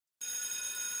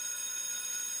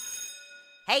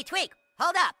Hey, Tweak,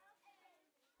 hold up.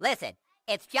 Listen,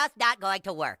 it's just not going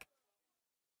to work.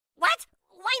 What?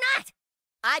 Why not?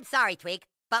 I'm sorry, Tweak,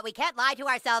 but we can't lie to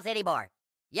ourselves anymore.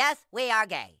 Yes, we are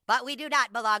gay, but we do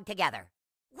not belong together.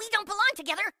 We don't belong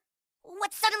together?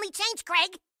 What suddenly changed,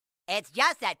 Craig? It's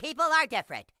just that people are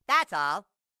different, that's all.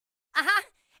 Uh-huh.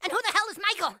 And who the hell is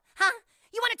Michael? Huh?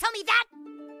 You want to tell me that?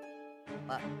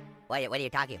 What are you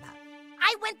talking about?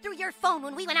 I went through your phone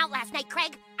when we went out last night,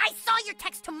 Craig. I saw your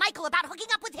text to Michael about hooking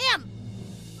up with him.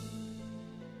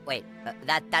 Wait,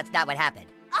 that's not what happened.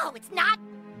 Oh, it's not?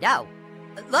 No.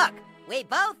 Look, we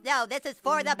both know this is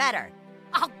for the better.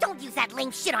 Oh, don't use that lame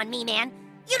shit on me, man.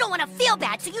 You don't want to feel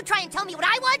bad, so you try and tell me what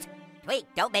I want? Tweak,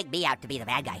 don't make me out to be the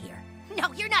bad guy here.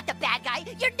 No, you're not the bad guy.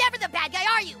 You're never the bad guy,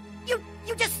 are you?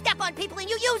 You just step on people and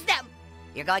you use them.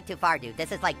 You're going too far, dude.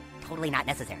 This is, like, totally not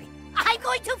necessary. I'm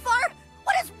going too far?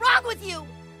 What is wrong with you?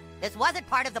 This wasn't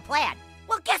part of the plan.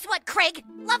 Well, guess what, Craig?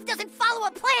 Love doesn't follow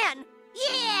a plan.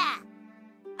 Yeah!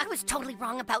 I was totally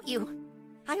wrong about you.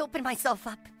 I opened myself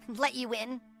up and let you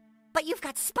in. But you've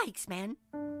got spikes, man.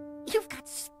 You've got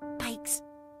spikes.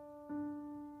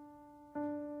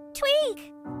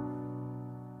 Tweak!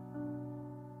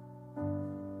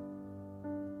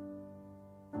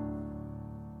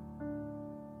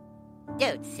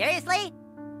 Dude, seriously?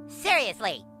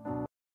 Seriously?